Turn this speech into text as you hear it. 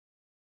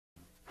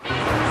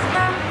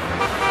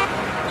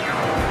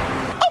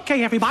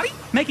Okay, everybody,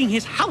 making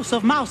his House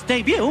of Mouse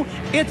debut,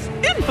 it's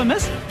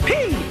infamous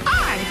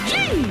P.I.G.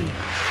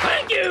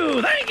 Thank you,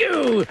 thank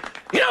you.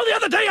 You know, the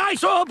other day I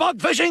saw a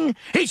bug fishing.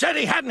 He said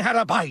he hadn't had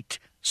a bite,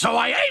 so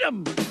I ate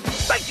him.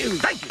 Thank you,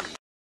 thank you.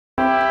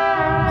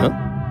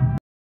 Huh?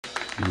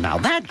 Now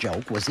that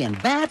joke was in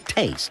bad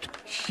taste.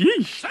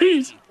 Sheesh,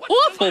 he's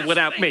awful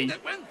without me.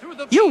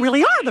 You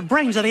really are the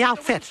brains of the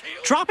outfit.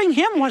 Dropping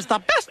him was the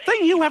best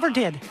thing you ever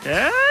did.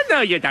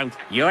 No, you don't.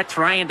 You're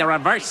trying to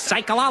reverse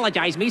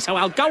psychologize me, so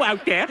I'll go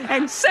out there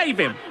and save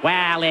him.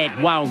 Well, it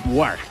won't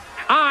work.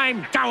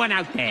 I'm going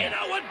out there. You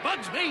know what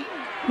bugs me?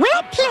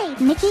 Well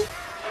played, Mickey.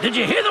 Did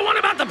you hear the one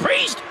about the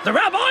priest, the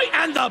rabbi,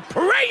 and the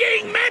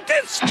praying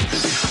mantis?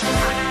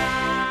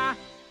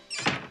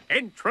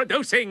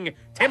 Introducing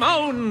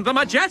Timon the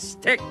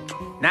Majestic.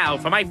 Now,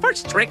 for my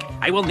first trick,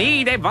 I will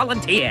need a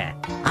volunteer.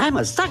 I'm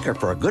a sucker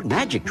for a good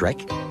magic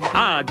trick.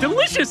 Ah,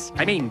 delicious.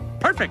 I mean,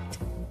 perfect.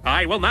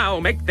 I will now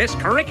make this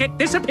cricket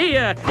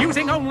disappear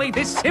using only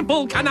this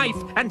simple knife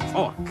and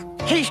fork.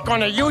 He's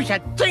gonna use a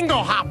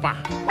dingle hopper.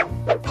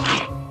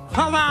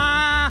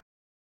 Hurrah!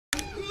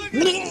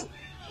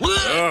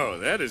 Oh,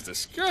 that is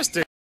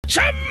disgusting.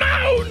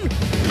 Simone!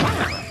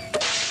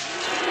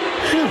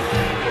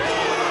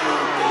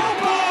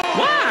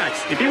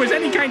 What? If he was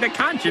any kind of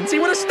conscience, he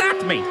would have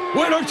stopped me.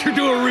 Why don't you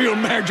do a real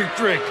magic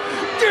trick?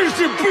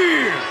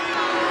 Disappear!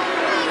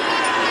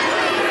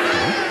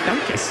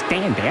 Don't just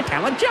stand there,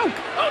 tell a joke.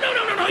 Oh,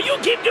 no, you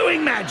keep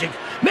doing magic.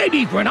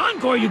 Maybe for an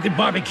encore you could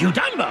barbecue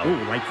Dumbo.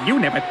 Oh, like you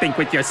never think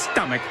with your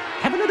stomach.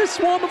 Have another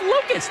swarm of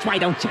locusts, why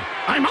don't you?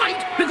 I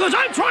might, because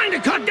I'm trying to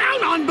cut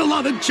down on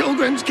beloved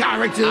children's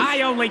characters.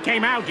 I only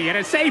came out here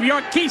to save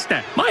your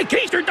keister. My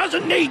keister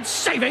doesn't need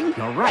saving.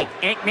 You're right,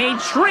 it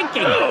needs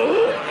shrinking.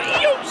 Oh,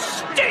 you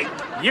stink.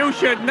 You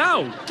should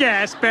know,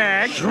 gas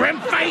bag.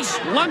 Shrimp face,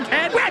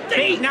 Lunkhead, rat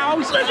big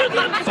nose, lizard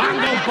lung,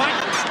 bongo butt.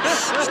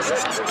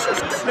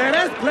 Now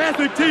that's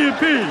classic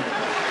TFR.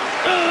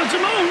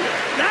 Simone,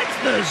 that's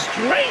the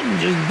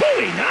strangest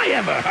booing I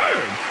ever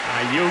heard.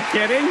 Are you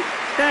kidding?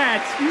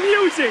 That's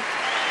music.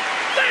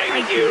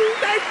 Thank you.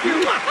 Thank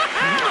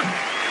you.